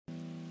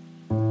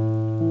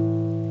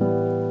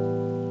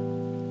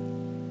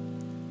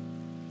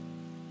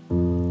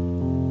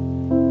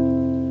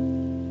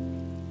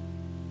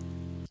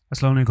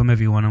Assalamu alaikum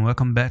everyone, and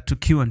welcome back to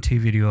Q&T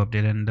video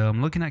update. And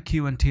I'm looking at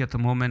Q&T at the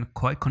moment,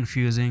 quite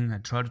confusing. I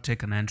tried to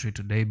take an entry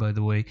today, by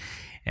the way,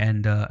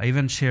 and I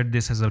even shared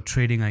this as a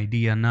trading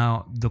idea.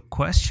 Now the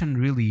question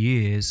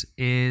really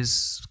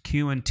is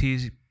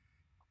Q&T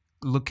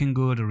looking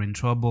good or in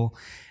trouble?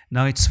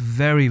 Now it's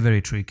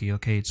very tricky.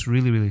 Okay, it's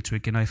really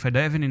tricky. Now if I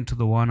dive into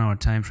the 1 hour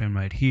time frame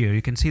right here,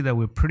 you can see that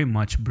we're pretty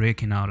much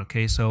breaking out.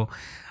 Okay, so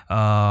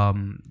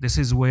this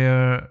is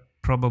where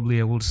probably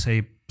I would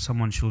say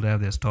someone should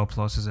have their stop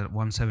losses at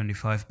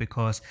 175,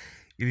 because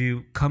if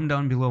you come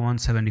down below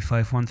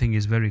 175, one thing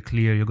is very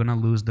clear: you're gonna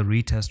lose the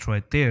retest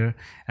right there,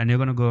 and you're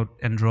gonna go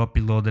and drop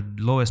below the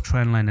lowest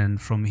trend line,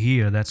 and from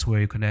here that's where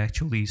you can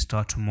actually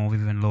start to move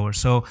even lower.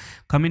 So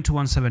coming to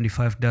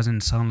 175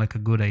 doesn't sound like a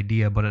good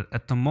idea, but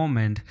at the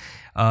moment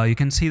you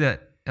can see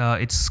that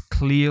it's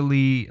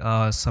clearly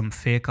some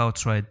fake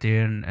outs right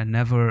there, and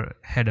never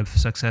had a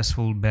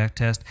successful back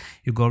test.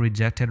 You got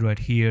rejected right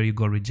here, you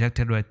got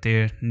rejected right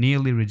there,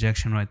 nearly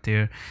rejection right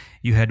there,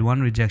 you had one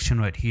rejection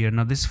right here.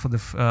 Now this is for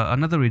the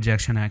another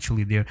rejection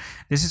actually there.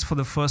 This is for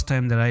the first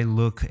time that I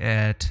look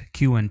at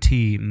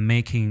Q&T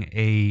making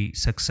a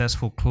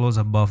successful close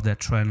above that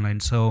trend line.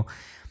 So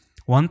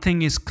one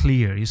thing is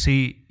clear, you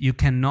see, you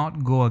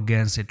cannot go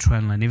against a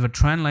trend line. If a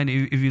trend line,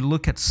 if you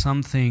look at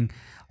something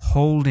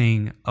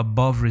holding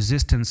above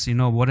resistance, you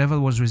know, whatever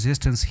was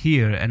resistance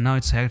here and now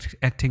it's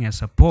acting as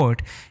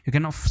support, you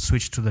cannot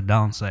switch to the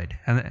downside.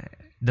 And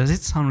does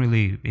it sound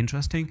really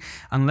interesting?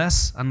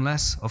 Unless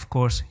of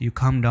course you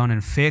come down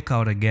and fake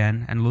out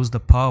again and lose the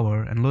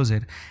power and lose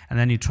it, and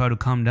then you try to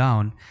come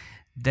down,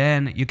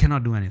 then you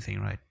cannot do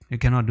anything, right? You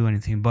cannot do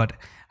anything. But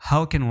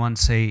how can one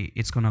say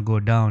it's gonna go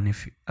down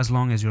if, as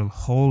long as you're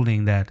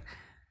holding that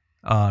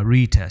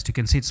retest? You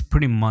can see it's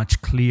pretty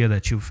much clear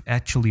that you've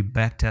actually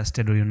back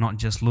tested, or you're not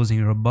just losing,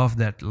 you're above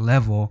that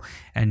level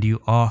and you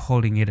are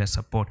holding it as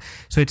support.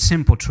 So it's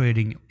simple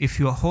trading. If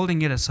you're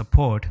holding it as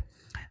support,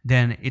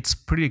 then it's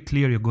pretty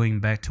clear you're going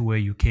back to where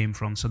you came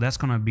from. So that's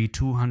gonna be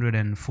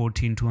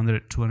 $214,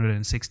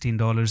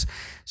 $216.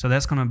 So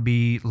that's gonna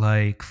be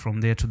like from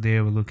there to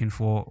there, we're looking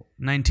for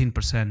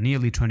 19%,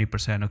 nearly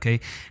 20%. Okay,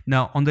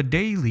 now on the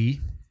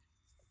daily,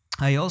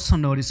 I also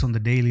noticed on the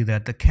daily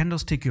that the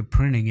candlestick you're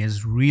printing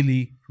is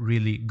really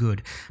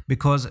good,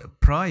 because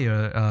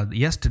prior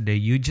yesterday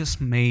you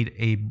just made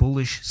a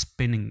bullish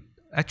spinning,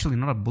 actually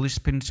not a bullish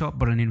spinning top,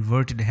 but an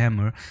inverted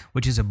hammer,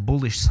 which is a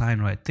bullish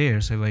sign right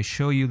there. So if I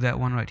show you that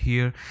one right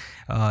here,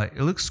 it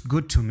looks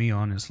good to me,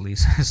 honestly.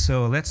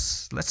 So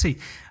let's see.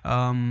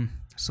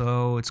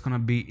 So it's gonna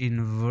be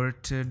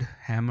inverted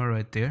hammer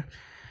right there,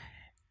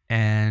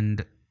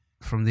 and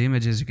from the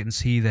images you can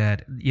see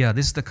that, yeah,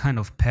 this is the kind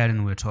of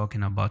pattern we're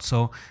talking about.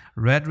 So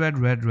red,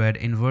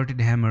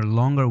 inverted hammer,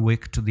 longer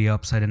wick to the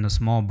upside and a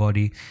small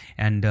body,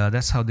 and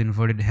that's how the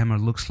inverted hammer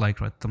looks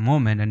like right at the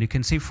moment. And you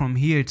can see from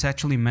here it's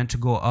actually meant to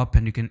go up,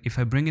 and you can, if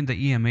I bring in the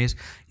EMAs,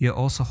 you're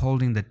also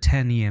holding the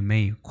 10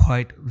 EMA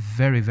quite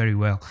very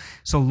well.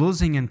 So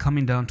losing and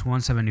coming down to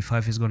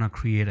 175 is going to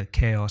create a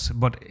chaos.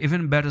 But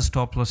even better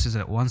stop loss is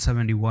at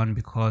 171,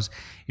 because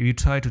if you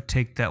try to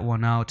take that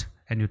one out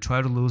and you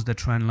try to lose the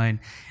trend line,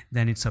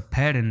 then it's a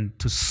pattern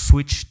to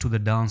switch to the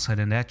downside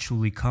and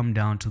actually come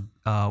down to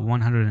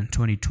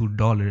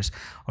 $122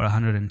 or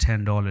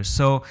 $110.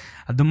 So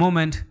at the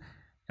moment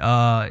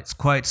it's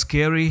quite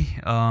scary,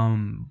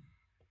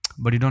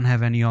 but you don't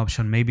have any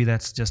option. Maybe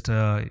that's just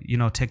you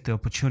know, take the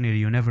opportunity.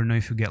 You never know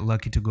if you get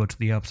lucky to go to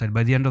the upside.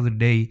 By the end of the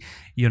day,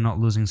 you're not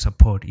losing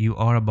support, you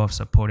are above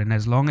support, and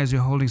as long as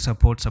you're holding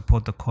support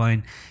the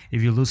coin.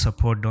 If you lose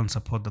support, don't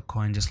support the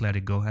coin, just let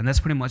it go. And that's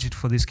pretty much it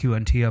for this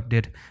Q&T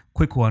update.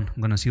 Quick one.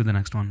 I'm gonna see you in the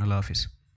next one. Allah Hafiz.